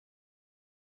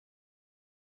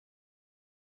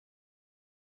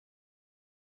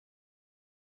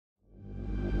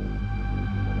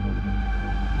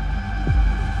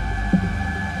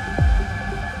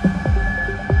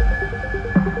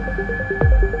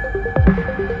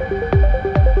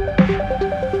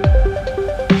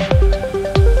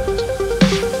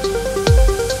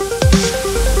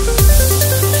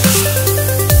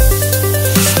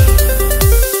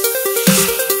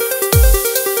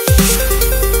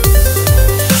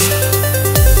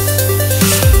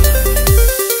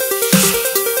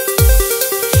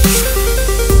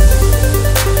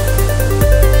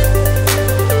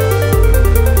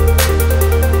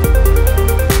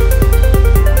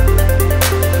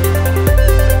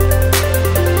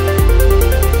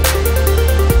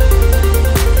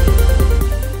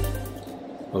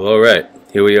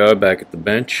we are back at the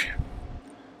bench.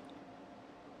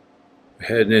 We're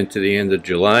heading into the end of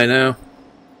July now.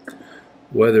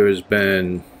 Weather has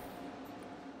been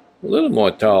a little more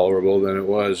tolerable than it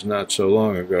was not so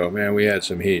long ago. Man, we had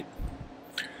some heat.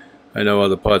 I know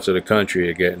other parts of the country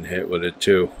are getting hit with it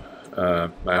too.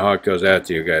 My heart goes out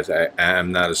to you guys.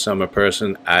 I'm not a summer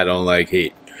person. I don't like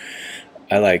heat.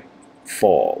 I like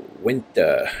fall,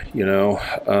 winter, you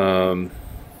know.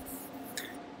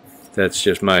 That's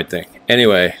just my thing.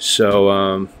 Anyway,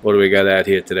 so what do we got out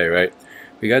here today, right?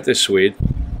 We got this Swede,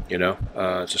 you know.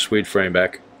 It's a Swede frame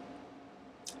back.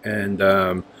 And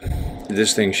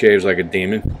this thing shaves like a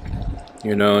demon,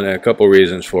 you know, and a couple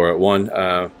reasons for it. One,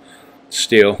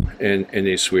 steel in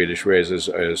these Swedish razors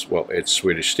is, well, it's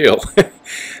Swedish steel.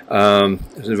 It's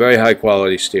a very high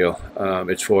quality steel.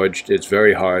 It's forged, it's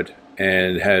very hard,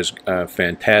 and has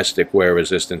fantastic wear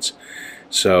resistance.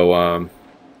 So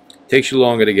takes you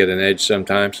longer to get an edge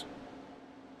sometimes,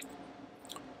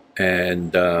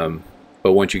 and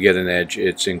but once you get an edge,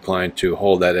 it's inclined to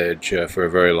hold that edge for a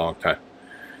very long time.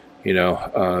 You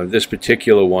know, this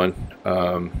particular one,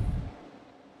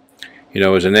 you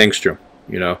know, is an angstrom.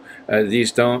 You know,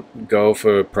 these don't go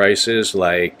for prices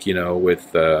like, you know,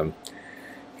 with you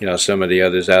know, some of the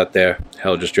others out there.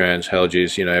 Helgestrands,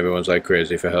 Helgies, you know, everyone's like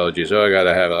crazy for Helgies. Oh, I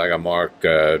gotta have like a Mark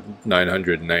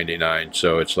 999.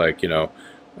 So it's like, you know,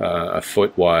 a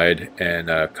foot wide, and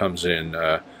comes in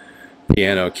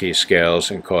piano key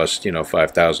scales and costs, you know,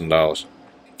 $5,000.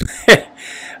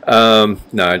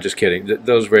 No, just kidding.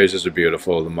 Those razors are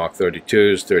beautiful. The Mark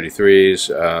 32s,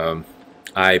 33s.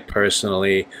 I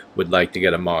personally would like to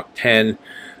get a Mark 10.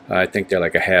 I think they're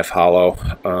like a half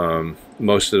hollow.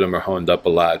 Most of them are honed up a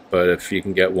lot, but if you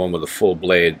can get one with a full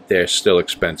blade, they're still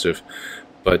expensive,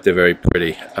 but they're very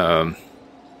pretty. I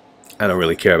don't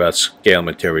really care about scale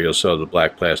material, so the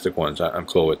black plastic ones, I'm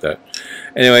cool with that.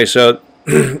 Anyway, so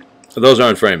those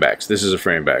aren't frame backs. This is a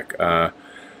frame back.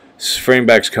 Frame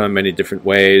backs come many different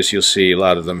ways. You'll see a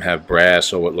lot of them have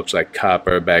brass or what looks like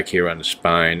copper back here on the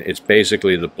spine. It's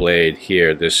basically the blade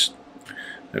here. This,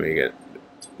 let me get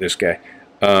this guy.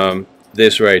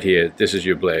 This right here, this is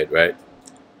your blade, right?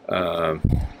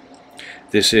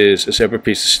 This is a separate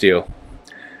piece of steel.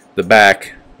 The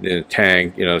back, the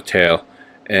tang, you know, tail,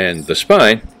 and the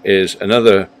spine is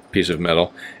another piece of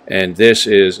metal, and this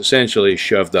is essentially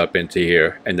shoved up into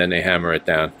here, and then they hammer it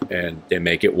down and they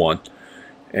make it one.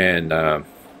 And I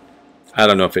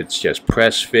don't know if it's just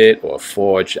press fit or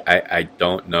forged. I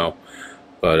don't know,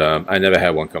 but I never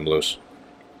had one come loose.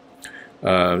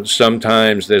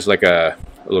 Sometimes there's like a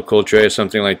little cool tray or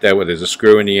something like that where there's a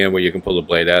screw in the end where you can pull the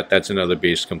blade out. That's another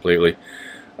beast completely.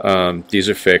 These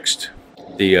are fixed.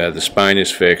 The spine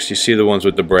is fixed. You see the ones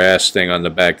with the brass thing on the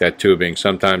back, that tubing.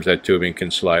 Sometimes that tubing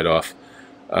can slide off.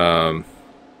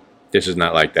 This is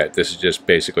not like that. This is just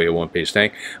basically a one-piece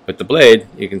thing. But the blade,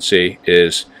 you can see,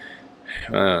 is,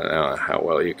 I don't know how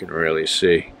well you can really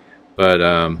see, but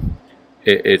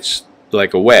it's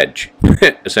like a wedge.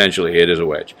 Essentially, it is a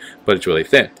wedge, but it's really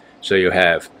thin. So you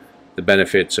have the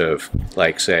benefits of,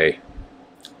 like, say,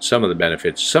 some of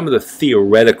the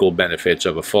theoretical benefits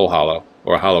of a full hollow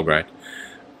or a hollow grind,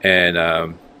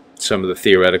 and some of the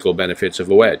theoretical benefits of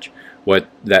a wedge. What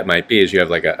that might be is you have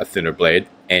like a thinner blade,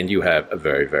 and you have a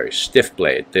very, very stiff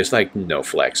blade. There's like no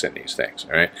flex in these things,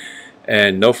 all right?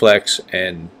 And no flex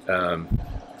and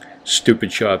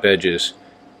stupid sharp edges,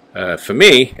 for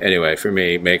me, anyway,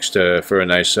 makes for a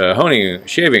nice honing,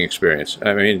 shaving experience.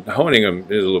 I mean, honing them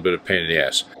is a little bit of a pain in the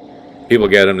ass. People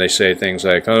get them, they say things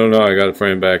like, I don't know, I got a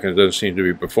frame back and it doesn't seem to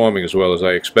be performing as well as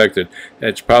I expected.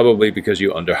 It's probably because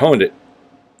you underhoned it,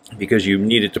 because you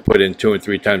needed to put in 2 and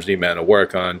 3 times the amount of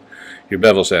work on your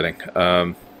bevel setting.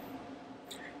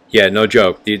 Yeah, no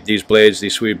joke. These blades,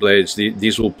 these Swede blades,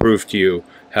 these will prove to you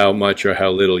how much or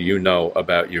how little you know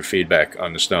about your feedback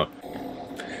on the stone.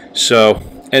 So,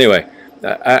 anyway,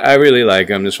 I really like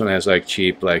them. This one has like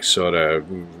cheap, like sort of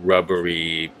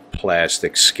rubbery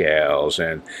plastic scales,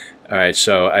 and all right,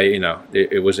 so you know,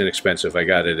 it was inexpensive. I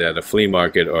got it at a flea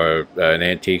market or an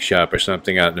antique shop or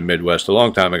something out in the Midwest a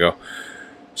long time ago,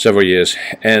 several years,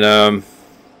 and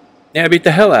yeah, I beat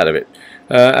the hell out of it.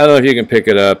 I don't know if you can pick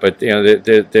it up, but you know,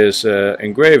 there's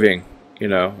engraving, you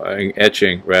know,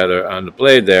 etching rather, on the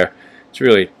blade there. It's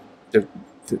really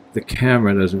the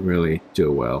camera doesn't really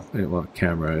do well. Well,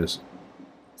 camera is,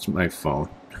 it's my phone.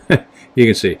 You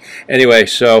can see. Anyway,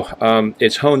 so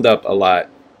it's honed up a lot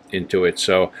into it,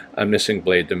 so I'm missing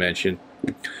blade dimension.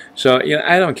 So, you know,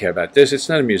 I don't care about this. It's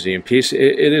not a museum piece.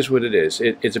 It is what it is.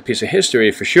 It's a piece of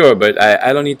history for sure, but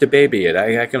I don't need to baby it.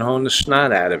 I can hone the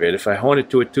snot out of it. If I hone it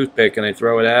to a toothpick and I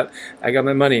throw it out, I got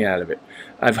my money out of it.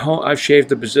 I've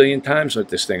shaved a bazillion times with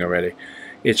this thing already.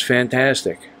 It's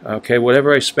fantastic. Okay,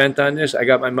 whatever I spent on this, I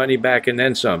got my money back and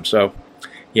then some. So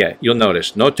yeah, you'll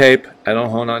notice no tape. I don't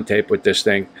hone on tape with this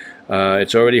thing.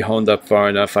 It's already honed up far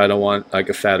enough. I don't want like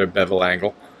a fatter bevel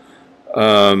angle.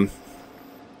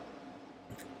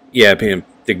 Yeah,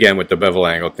 again with the bevel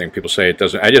angle thing, people say it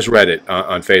doesn't. I just read it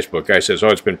on Facebook. Guy says, "Oh,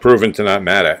 it's been proven to not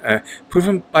matter."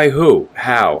 Proven by who?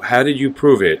 How? How did you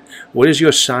prove it? What is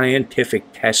your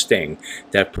scientific testing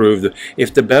that proved it?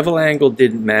 If the bevel angle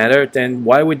didn't matter, then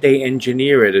why would they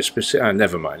engineer it a specific?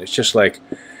 Never mind. It's just like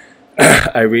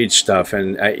I read stuff,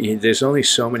 and there's only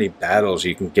so many battles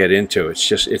you can get into. It's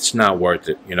just, it's not worth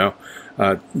it, you know.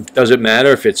 Does it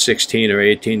matter if it's 16 or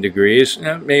 18 degrees?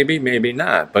 Maybe, maybe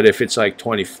not. But if it's like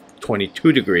 20,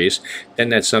 22 degrees, then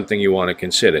that's something you want to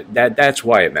consider. That's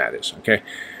why it matters, okay?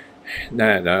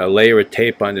 A layer of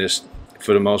tape on this,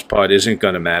 for the most part, isn't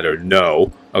going to matter,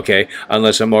 no, okay?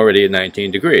 Unless I'm already at 19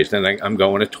 degrees. Then I'm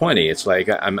going at 20. It's like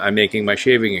I'm making my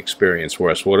shaving experience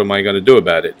worse. What am I going to do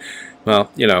about it?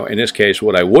 Well, you know, in this case,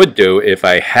 what I would do if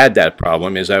I had that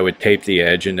problem is I would tape the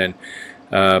edge and then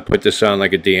put this on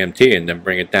like a DMT and then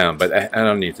bring it down. But I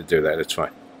don't need to do that. It's fine,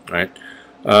 right?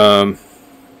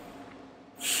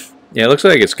 Yeah, it looks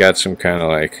like it's got some kind of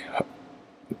like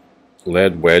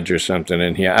lead wedge or something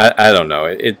in here. I don't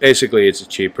know. Basically, it's a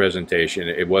cheap presentation.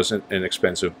 It wasn't an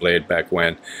expensive blade back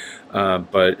when,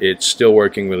 but it's still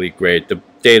working really great. The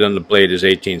date on the blade is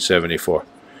 1874.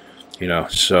 You know,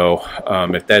 so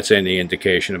if that's any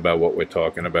indication about what we're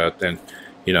talking about, then,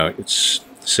 you know, it's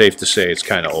safe to say it's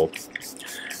kind of old.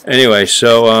 Anyway,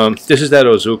 so this is that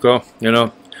Ozuko, you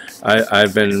know.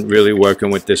 I've been really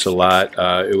working with this a lot.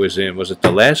 It was it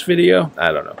the last video?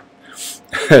 I don't know.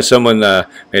 Someone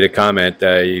made a comment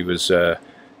that he was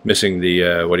missing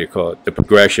the, what do you call it, the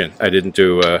progression. I didn't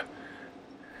do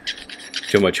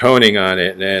too much honing on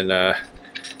it, and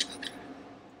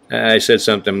I said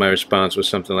something, my response was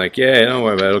something like, yeah, don't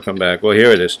worry about it, it'll come back. Well,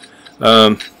 here it is.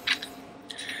 I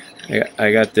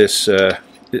got this,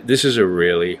 this is a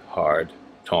really hard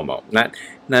Tomo. Not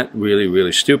really,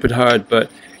 really stupid hard, but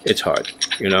it's hard,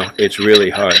 you know, it's really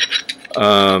hard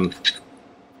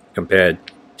compared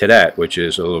to that, which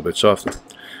is a little bit softer,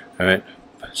 all right?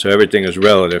 So everything is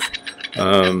relative.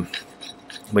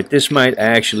 But this might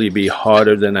actually be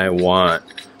harder than I want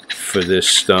for this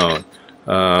stone.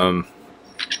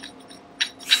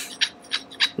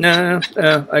 No,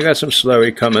 I got some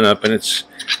slurry coming up, and it's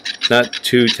not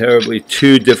too terribly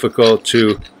too difficult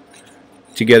to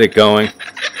get it going.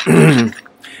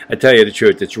 I tell you the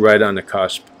truth, it's right on the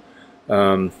cusp,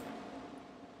 because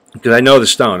I know the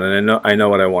stone, and I know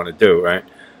what I want to do, right?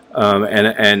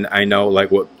 And I know like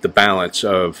what the balance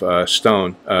of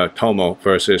stone Tomo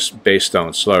versus base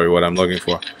stone slurry, what I'm looking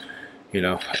for, you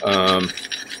know.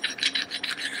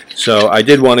 So I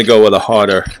did want to go with a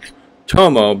harder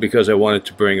Tomo because I wanted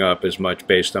to bring up as much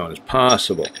base stone as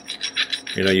possible.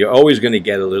 You know, you're always going to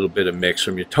get a little bit of mix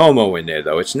from your Tomo in there,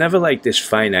 though. It's never like this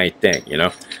finite thing, you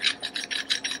know.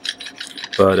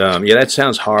 But yeah, that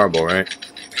sounds horrible, right?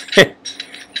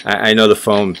 I know the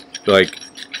foam, like,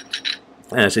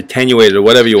 it's attenuated or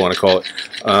whatever you want to call it.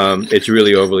 It's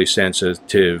really overly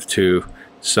sensitive to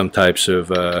some types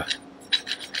of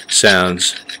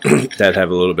sounds that have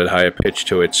a little bit higher pitch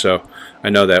to it. So I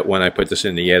know that when I put this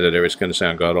in the editor, it's going to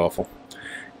sound god-awful.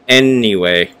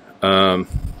 Anyway,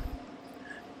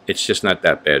 it's just not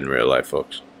that bad in real life,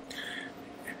 folks.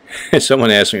 Someone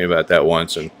asked me about that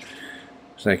once, and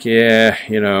it's like, yeah,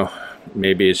 you know,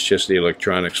 maybe it's just the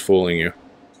electronics fooling you.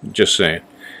 Just saying.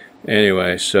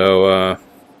 Anyway, so,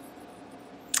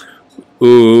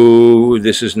 ooh,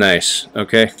 this is nice,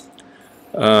 okay?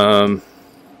 The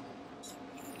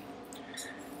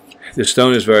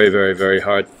stone is very, very, very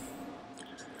hard.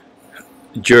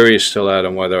 The jury is still out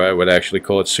on whether I would actually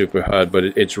call it super hard, but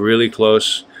it's really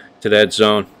close to that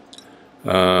zone.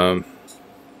 You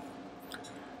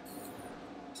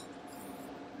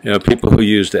know, people who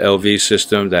use the LV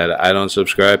system that I don't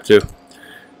subscribe to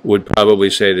would probably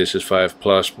say this is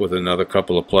 5+ with another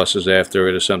couple of pluses after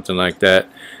it or something like that.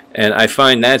 And I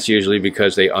find that's usually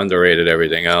because they underrated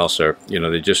everything else, or, you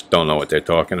know, they just don't know what they're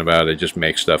talking about. They just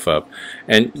make stuff up.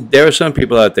 And there are some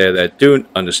people out there that do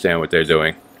understand what they're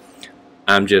doing.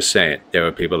 I'm just saying, there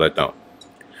are people that don't.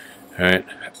 All right?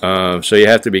 So you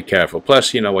have to be careful.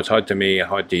 Plus, you know, what's hard to me,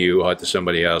 hard to you, hard to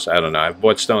somebody else, I don't know. I've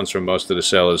bought stones from most of the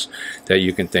sellers that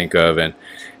you can think of, and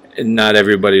not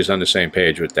everybody's on the same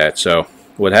page with that. So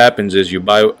what happens is you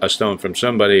buy a stone from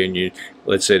somebody, and you,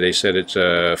 let's say they said it's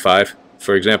a 5,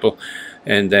 for example,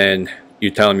 and then you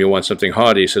tell him you want something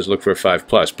harder. He says look for a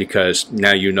 5+, because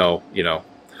now you know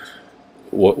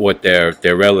what their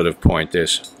relative point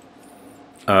is.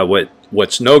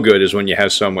 What's no good is when you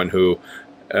have someone who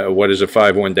what is a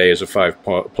 5 one day is a 5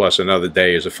 plus another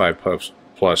day is a 5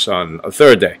 plus on a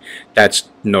third day. That's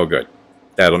no good.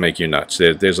 That'll make you nuts.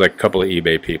 There's like a couple of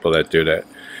eBay people that do that.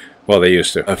 Well, they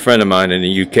used to. A friend of mine in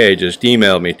the UK just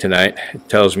emailed me tonight. It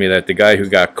tells me that the guy who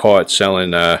got caught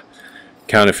selling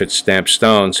counterfeit stamped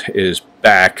stones is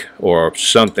back or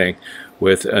something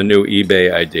with a new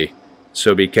eBay ID.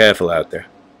 So be careful out there.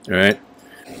 All right.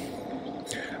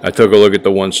 I took a look at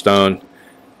the one stone,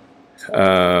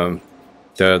 the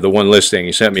one listing.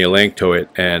 He sent me a link to it,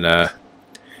 and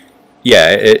yeah,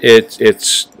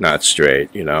 it's not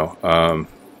straight. You know,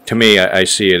 to me, I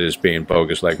see it as being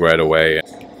bogus, like right away.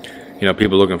 You know,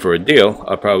 people looking for a deal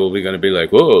are probably going to be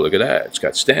like, "Whoa, look at that! It's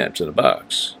got stamps in a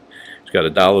box. It's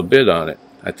got $1 bid on it.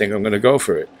 I think I'm going to go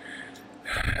for it."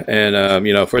 And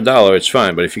you know, for $1 it's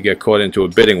fine, but if you get caught into a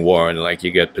bidding war and like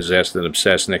you get possessed and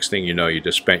obsessed, next thing you know, you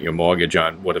just spent your mortgage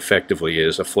on what effectively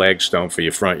is a flagstone for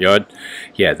your front yard.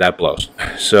 Yeah, that blows.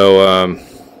 So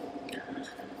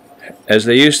as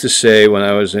they used to say when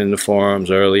I was in the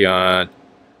forums early on,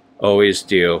 always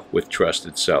deal with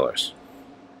trusted sellers.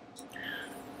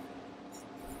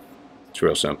 It's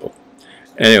real simple.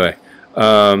 Anyway,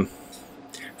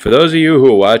 for those of you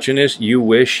who are watching this, you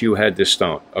wish you had this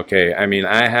stone. Okay, I mean,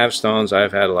 I have stones.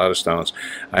 I've had a lot of stones.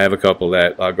 I have a couple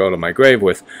that I'll go to my grave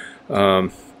with.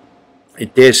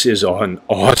 This is an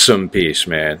awesome piece,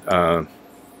 man.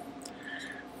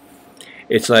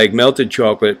 It's like melted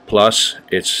chocolate plus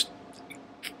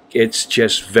it's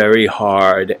just very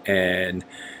hard, and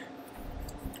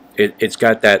it's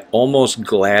got that almost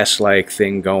glass-like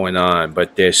thing going on,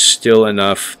 but there's still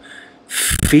enough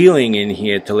feeling in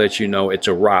here to let you know it's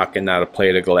a rock and not a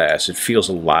plate of glass. It feels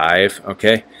alive.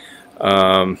 Okay,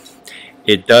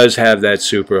 it does have that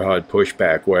super hard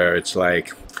pushback where it's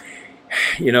like,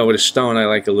 you know, with a stone I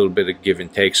like a little bit of give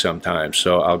and take sometimes,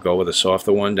 so I'll go with a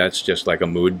softer one. That's just like a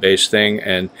mood-based thing.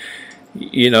 And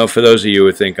you know, for those of you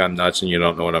who think I'm nuts and you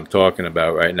don't know what I'm talking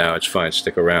about right now, it's fine.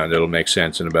 Stick around. It'll make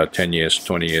sense in about 10 years,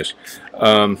 20 years.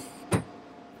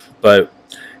 But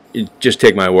just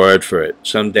take my word for it.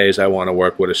 Some days I want to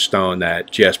work with a stone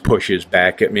that just pushes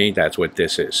back at me. That's what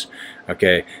this is.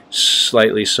 Okay,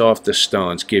 slightly softer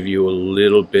stones give you a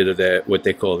little bit of that, what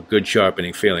they call a good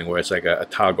sharpening feeling, where it's like a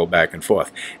toggle back and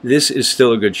forth. This is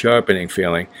still a good sharpening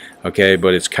feeling, okay,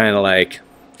 but it's kind of like,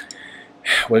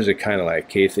 what is it kind of like,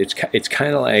 Keith? It's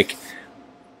kind of like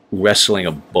wrestling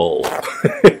a bull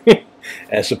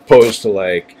as opposed to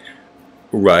like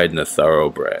riding a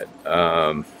thoroughbred.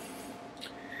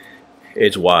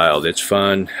 It's wild. It's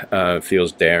fun.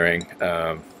 Feels daring.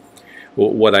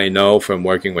 What I know from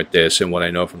working with this and what I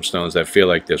know from stones that feel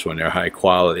like this when they're high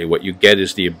quality, what you get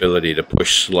is the ability to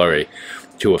push slurry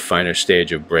to a finer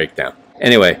stage of breakdown.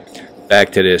 Anyway,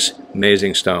 back to this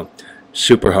amazing stone.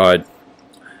 Super hard.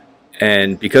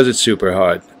 And because it's super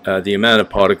hard, the amount of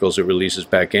particles it releases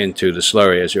back into the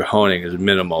slurry as you're honing is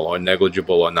minimal or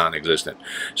negligible or non-existent.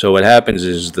 So what happens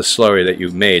is the slurry that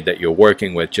you've made, that you're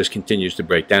working with, just continues to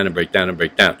break down and break down and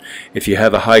break down. If you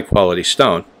have a high quality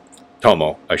stone,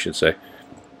 tomo I should say,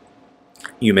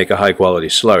 you make a high quality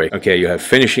slurry. Okay, you have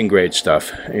finishing grade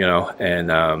stuff, you know,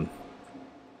 and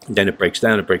then it breaks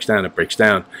down, it breaks down, it breaks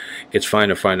down, gets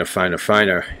finer, finer, finer,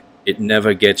 finer. It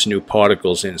never gets new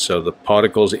particles in, so the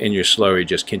particles in your slurry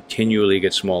just continually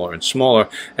get smaller and smaller.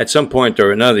 At some point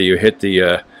or another, you hit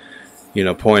the you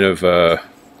know, point of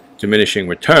diminishing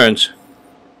returns.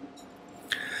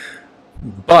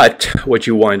 But what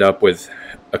you wind up with,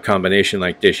 a combination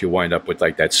like this, you wind up with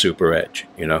like that super edge,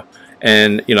 you know.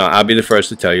 And you know, I'll be the first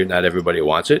to tell you, not everybody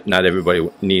wants it. Not everybody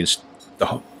needs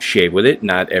to shave with it.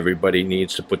 Not everybody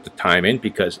needs to put the time in,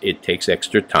 because it takes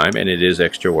extra time and it is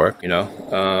extra work, you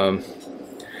know.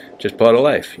 Just part of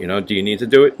life, you know. Do you need to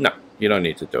do it? No, you don't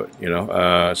need to do it, you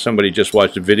know. Somebody just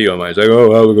watched a video of mine. He's like, oh,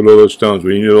 wow, look at all those stones.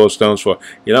 What do you need all those stones for?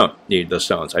 You don't need those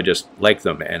stones. I just like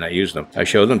them and I use them. I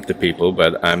show them to people,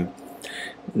 but I'm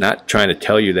not trying to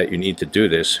tell you that you need to do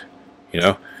this, you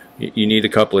know. You need a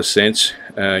couple of cents.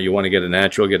 You want to get a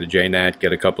natural, get a J-Nat,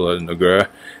 get a couple of Nagura,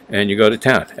 and you go to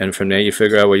town. And from there you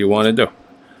figure out what you want to do.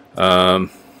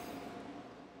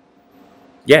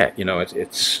 Yeah, you know,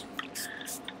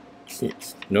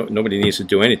 nobody needs to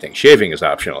do anything. Shaving is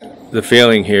optional. The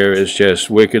feeling here is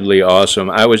just wickedly awesome.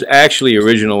 I was actually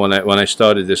original when I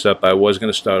started this up. I was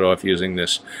going to start off using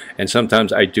this, and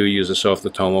sometimes I do use a softer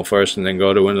tomo first and then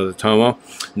go to another tomo.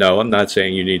 No, I'm not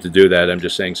saying you need to do that. I'm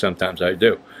just saying sometimes I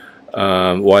do.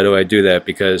 Why do I do that?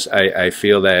 Because I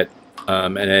feel that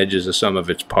an edge is the sum of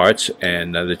its parts,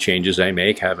 and the changes I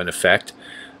make have an effect.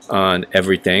 on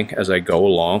everything as I go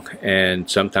along, and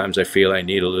sometimes I feel I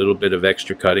need a little bit of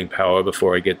extra cutting power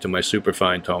before I get to my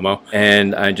superfine tomo,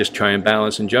 and I just try and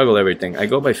balance and juggle everything. I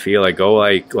go by feel. I go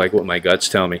like what my guts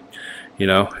tell me. You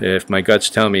know, if my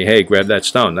guts tell me, hey, grab that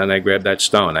stone, then I grab that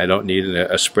stone. I don't need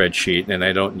a spreadsheet, and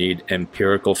I don't need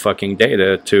empirical fucking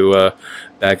data to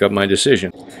back up my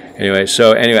decision. Anyway, I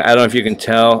don't know if you can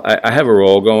tell. I have a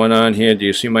roll going on here. Do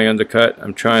you see my undercut?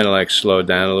 I'm trying to like slow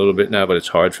down a little bit now, but it's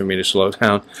hard for me to slow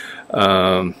down.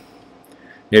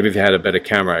 Maybe if you had a better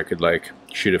camera, I could like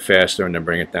shoot it faster and then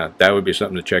bring it down. That would be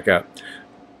something to check out.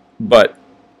 But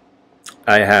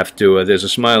I have to, there's a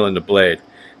smile in the blade.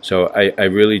 So I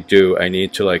really do. I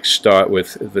need to like start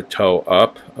with the toe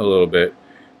up a little bit,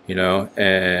 you know,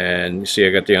 and you see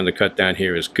I got the undercut down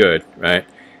here is good, right?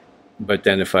 But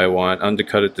then if I want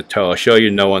undercut at the toe, I'll show you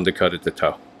no undercut at the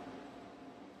toe.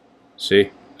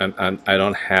 See, I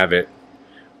don't have it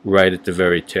right at the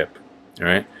very tip, all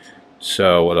right?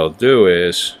 So what I'll do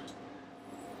is,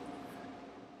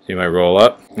 see my roll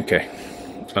up? Okay.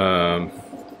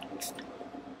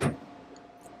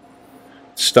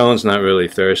 Stone's not really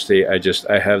thirsty. I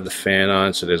have the fan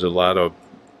on, so there's a lot of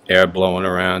air blowing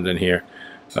around in here.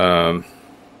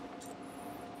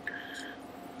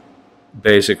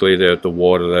 Basically, the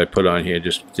water that I put on here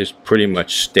just pretty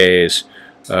much stays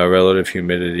relative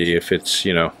humidity if it's,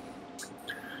 you know,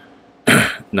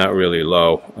 not really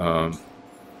low.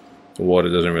 The water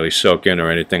doesn't really soak in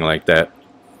or anything like that.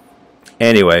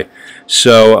 Anyway,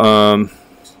 so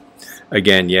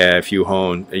again, yeah, if you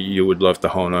hone, you would love to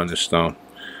hone on this stone.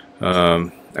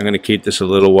 I'm going to keep this a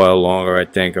little while longer. I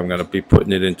think I'm going to be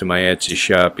putting it into my Etsy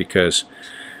shop because,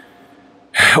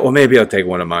 or maybe I'll take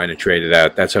one of mine and trade it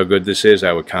out. That's how good this is.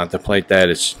 I would contemplate that.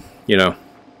 It's, you know,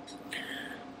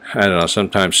 I don't know,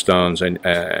 sometimes stones,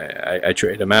 I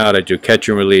trade them out. I do catch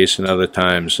and release, and other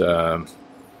times I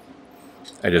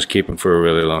just keep them for a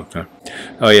really long time.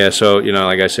 Oh yeah, so, you know,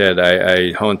 like I said,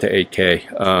 I hone to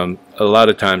 8K. A lot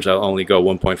of times I'll only go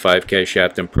 1.5K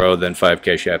shaft and pro, then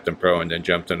 5K shaft and pro, and then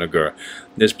jump to Nagura.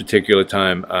 This particular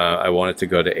time, I wanted to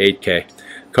go to 8K. A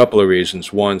couple of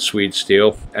reasons. One, Swede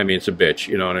steel. I mean, it's a bitch,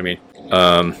 you know what I mean?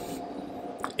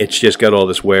 It's just got all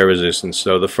this wear resistance.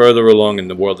 So the further along in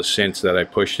the world of synths that I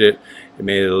pushed it, it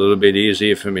made it a little bit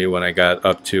easier for me when I got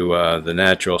up to the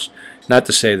naturals. Not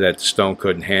to say that the stone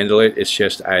couldn't handle it, it's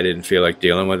just I didn't feel like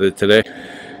dealing with it today.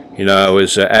 You know, I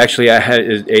was actually, I had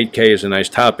 8K is a nice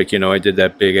topic. You know, I did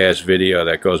that big ass video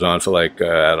that goes on for like,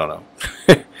 I don't know,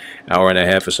 hour and a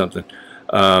half or something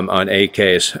on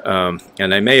 8Ks.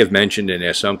 And I may have mentioned in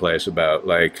there someplace about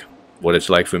like what it's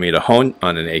like for me to hone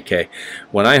on an 8K.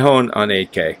 When I hone on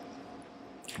 8K,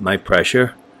 my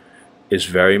pressure is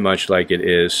very much like it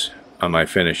is on my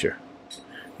finisher.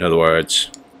 In other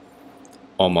words,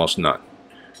 almost none.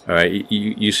 All right,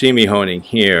 you see me honing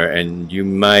here, and you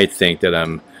might think that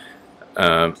I'm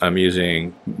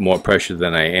using more pressure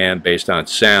than I am based on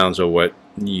sounds or what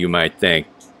you might think,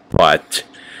 but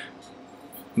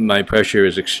my pressure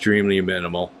is extremely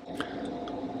minimal.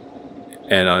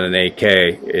 And on an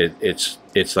 8K,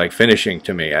 it's like finishing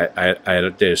to me.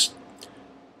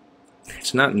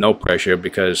 It's not no pressure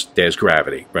because there's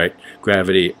gravity, right?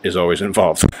 Gravity is always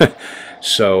involved.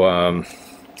 So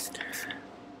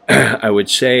I would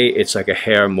say it's like a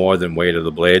hair more than weight of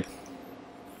the blade.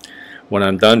 When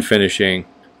I'm done finishing,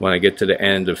 when I get to the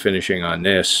end of finishing on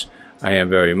this, I am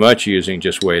very much using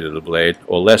just weight of the blade,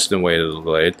 or less than weight of the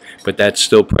blade, but that's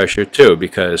still pressure too,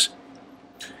 because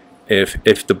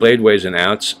if the blade weighs an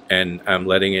ounce and I'm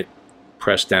letting it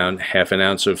press down half an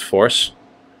ounce of force,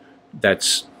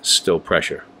 that's still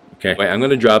pressure. Okay, I'm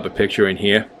going to drop a picture in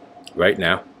here right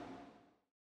now.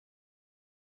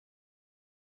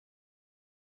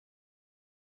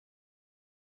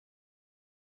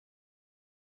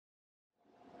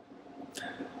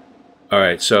 All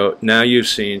right, so now you've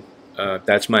seen,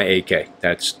 that's my 8K.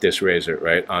 That's this razor,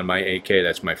 right? On my 8K,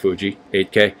 that's my Fuji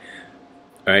 8K.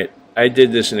 All right, I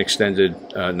did this an extended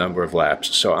number of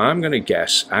laps. So I'm going to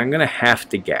guess, I'm going to have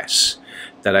to guess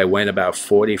that I went about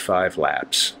 45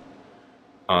 laps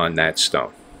on that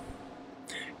stone.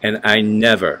 And I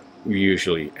never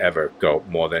usually ever go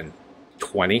more than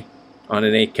 20 on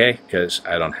an 8K because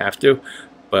I don't have to.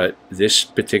 But this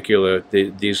particular,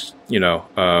 these, you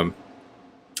know,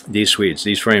 these Swedes,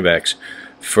 these framebacks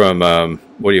from,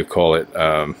 what do you call it,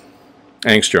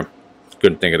 Angstrom,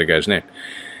 couldn't think of the guy's name.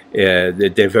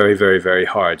 They're very, very, very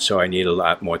hard, so I need a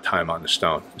lot more time on the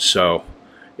stone. So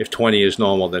if 20 is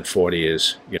normal, then 40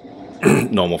 is, you know,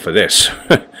 normal for this.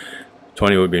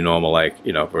 20 would be normal, like,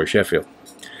 you know, for a Sheffield.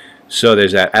 So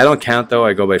there's that. I don't count, though.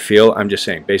 I go by feel. I'm just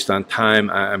saying, based on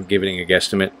time, I'm giving a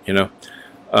guesstimate, you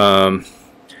know.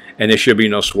 And there should be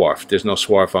no swarf. There's no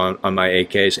swarf on my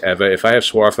 8Ks ever. If I have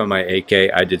swarf on my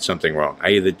 8K, I did something wrong. I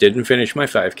either didn't finish my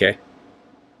 5K,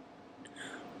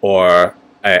 or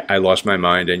I lost my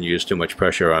mind and used too much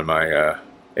pressure on my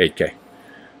 8K.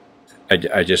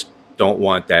 I just don't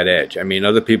want that edge. I mean,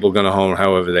 other people are going to hone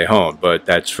however they hone, but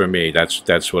that's for me.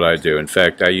 That's what I do. In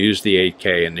fact, I use the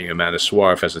 8K and the amount of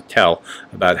swarf as a tell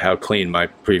about how clean my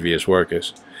previous work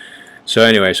is. So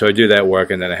anyway, so I do that work,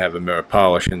 and then I have a mirror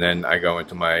polish, and then I go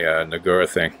into my Nagura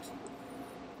thing.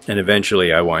 And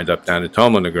eventually I wind up down to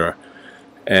Tomo Nagura.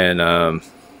 And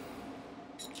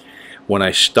when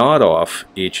I start off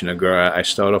each Nagura, I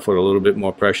start off with a little bit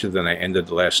more pressure than I ended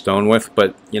the last stone with.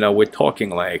 But, you know, we're talking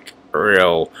like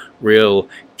real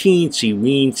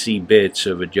teensy-weensy bits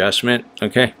of adjustment,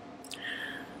 okay?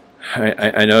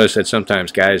 I notice that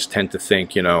sometimes guys tend to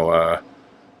think, you know,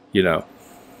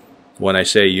 when I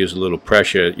say use a little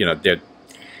pressure, you know,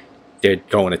 they're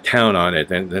going to town on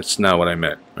it, and that's not what I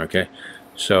meant, okay?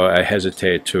 So I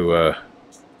hesitate to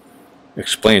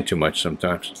explain too much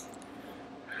sometimes.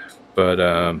 But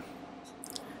you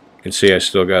can see I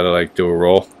still got to like do a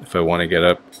roll if I want to get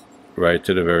up right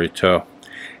to the very toe.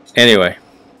 Anyway,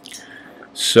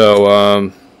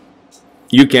 so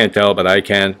you can't tell, but I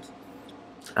can.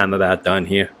 I'm about done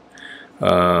here.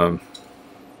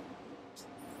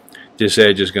 This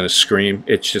edge is going to scream.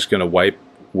 It's just going to wipe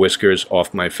whiskers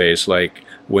off my face like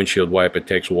windshield wiper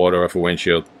takes water off a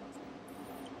windshield.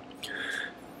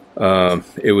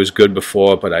 It was good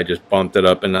before, but I just bumped it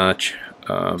up a notch.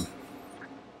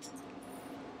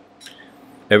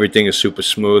 Everything is super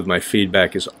smooth. My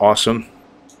feedback is awesome.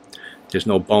 There's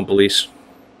no bumplies.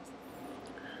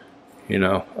 You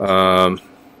know,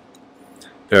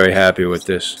 very happy with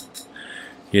this.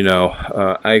 You know,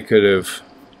 I could have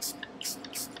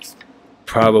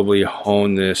probably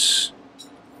honed this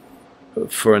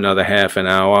for another half an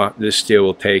hour. This steel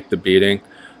will take the beating,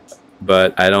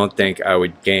 but I don't think I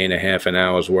would gain a half an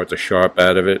hour's worth of sharp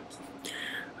out of it.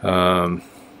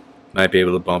 Might be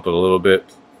able to bump it a little bit,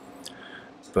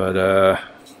 but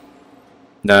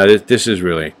no, this is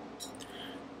really,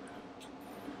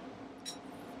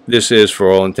 this is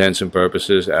for all intents and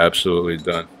purposes absolutely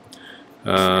done.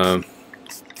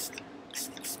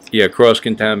 Yeah,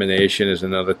 cross-contamination is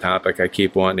another topic I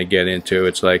keep wanting to get into.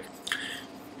 It's like,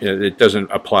 you know, it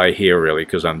doesn't apply here really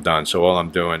because I'm done. So all I'm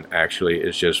doing actually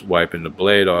is just wiping the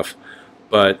blade off.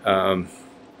 But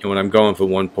when I'm going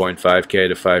from 1.5K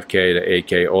to 5K to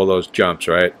 8K, all those jumps,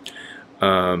 right?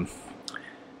 After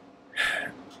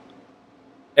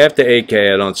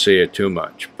 8K, I don't see it too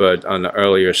much. But on the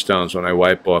earlier stones, when I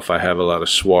wipe off, I have a lot of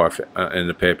swarf in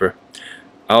the paper.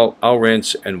 I'll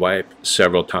rinse and wipe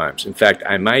several times. In fact,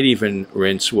 I might even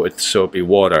rinse with soapy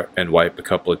water and wipe a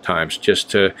couple of times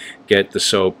just to get the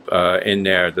soap in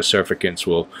there. The surfactants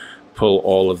will pull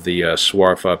all of the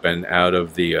swarf up and out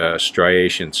of the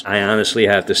striations. I honestly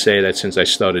have to say that since I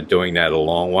started doing that a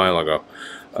long while ago,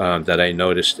 that I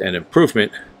noticed an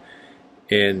improvement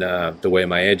in the way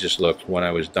my edges looked when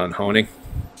I was done honing.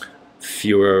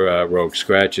 Fewer rogue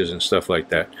scratches and stuff like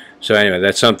that. So anyway,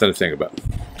 that's something to think about.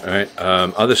 All right,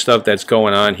 other stuff that's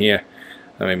going on here.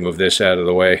 Let me move this out of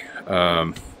the way.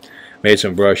 Made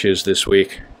some brushes this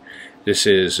week. This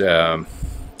is an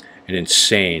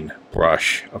insane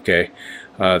brush. Okay,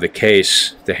 the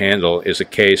case, the handle is a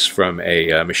case from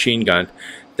a machine gun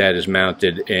that is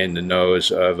mounted in the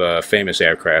nose of a famous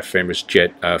aircraft, famous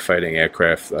jet fighting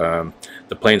aircraft.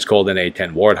 The plane's called an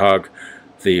A-10 Warthog.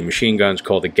 The machine gun's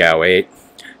called a GAU-8.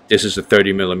 This is a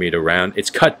 30mm round.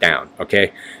 It's cut down,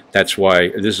 okay? That's why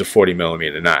this is a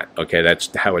 40mm knot, okay?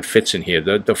 That's how it fits in here.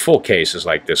 The full case is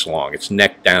like this long. It's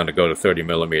neck down to go to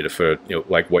 30mm for, you know,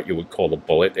 like what you would call a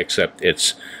bullet, except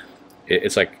it's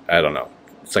like, I don't know,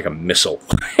 it's like a missile.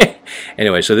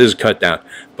 Anyway, so this is cut down,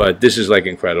 but this is like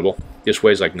incredible. This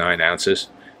weighs like 9 ounces.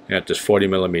 You know, this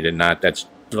 40mm knot, that's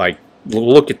like,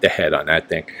 look at the head on that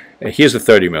thing. And here's a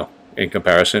 30mm in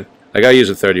comparison. Like, I use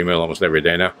a 30mm almost every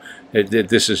day now.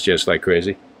 This is just like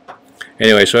crazy.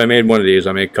 Anyway, so I made one of these.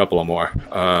 I made a couple of more.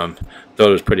 Thought it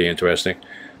was pretty interesting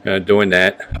doing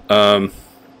that.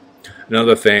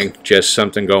 Another thing, just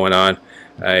something going on.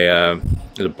 There's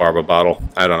a barber bottle.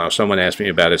 I don't know. Someone asked me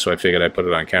about it, so I figured I'd put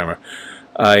it on camera.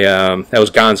 That was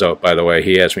Gonzo, by the way.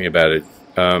 He asked me about it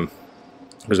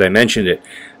because I mentioned it.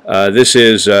 This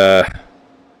is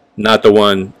not the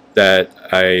one that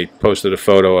I posted a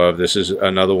photo of. This is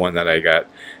another one that I got.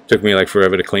 Took me like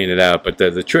forever to clean it out, but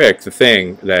the trick, the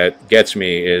thing that gets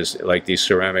me is like these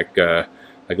ceramic like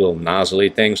little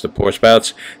nozzly things, the pour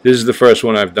spouts. This is the first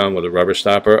one I've done with a rubber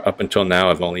stopper. Up until now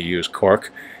I've only used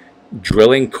cork.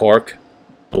 Drilling cork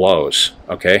blows,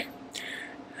 okay?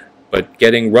 But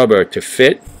getting rubber to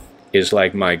fit is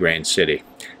like migraine city.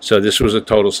 So this was a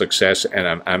total success,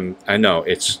 and I know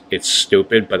it's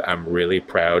stupid, but I'm really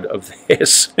proud of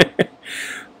this.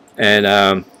 And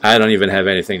I don't even have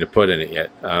anything to put in it yet.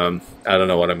 I don't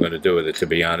know what I'm going to do with it, to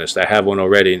be honest. I have one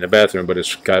already in the bathroom, but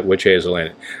it's got witch hazel in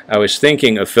it. I was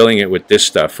thinking of filling it with this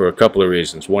stuff for a couple of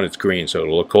reasons. One, it's green, so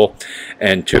it'll look cool.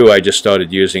 And two, I just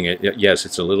started using it. Yes,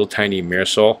 it's a little tiny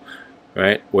Mearsol,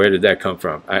 right? Where did that come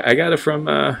from? I got it from,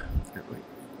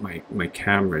 my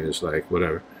camera is like,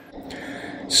 whatever.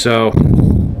 So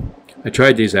I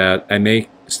tried these out. I may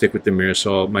stick with the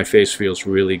Mearsol. My face feels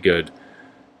really good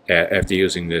after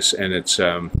using this, and it's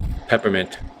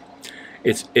peppermint.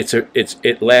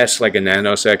 It lasts like a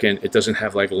nanosecond. It doesn't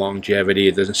have like longevity.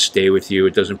 It doesn't stay with you.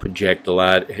 It doesn't project a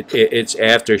lot. It's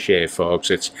aftershave, folks.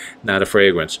 It's not a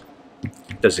fragrance.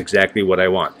 It does exactly what I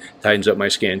want. Tightens up my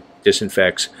skin,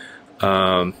 disinfects,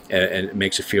 and it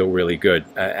makes it feel really good.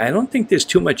 I don't think there's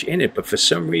too much in it, but for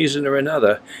some reason or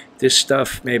another, this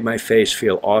stuff made my face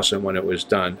feel awesome when it was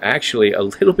done. Actually, a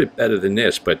little bit better than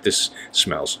this, but this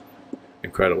smells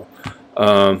incredible.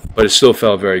 But it still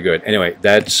felt very good. Anyway,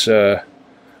 that's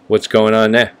what's going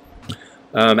on there.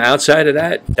 Outside of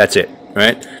that, that's it,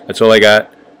 right? That's all I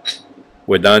got.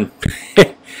 We're done.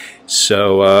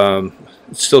 So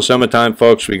it's still summertime,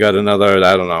 folks. We got another,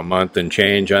 I don't know, month and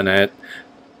change on that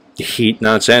heat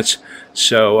nonsense.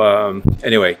 So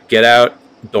anyway, get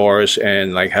outdoors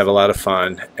and like have a lot of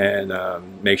fun, and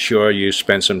make sure you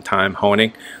spend some time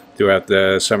honing throughout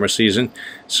the summer season,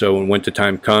 so when winter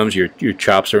time comes, your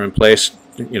chops are in place.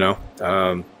 You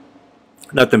know,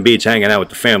 nothing beats hanging out with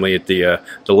the family at the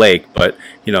lake, but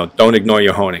you know, don't ignore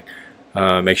your honing.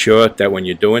 Make sure that when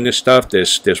you're doing this stuff,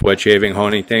 this wet shaving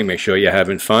honing thing, make sure you're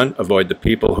having fun. Avoid the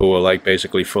people who are like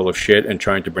basically full of shit and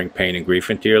trying to bring pain and grief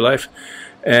into your life.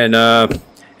 And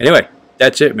anyway,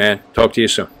 that's it, man. Talk to you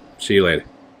soon. See you later.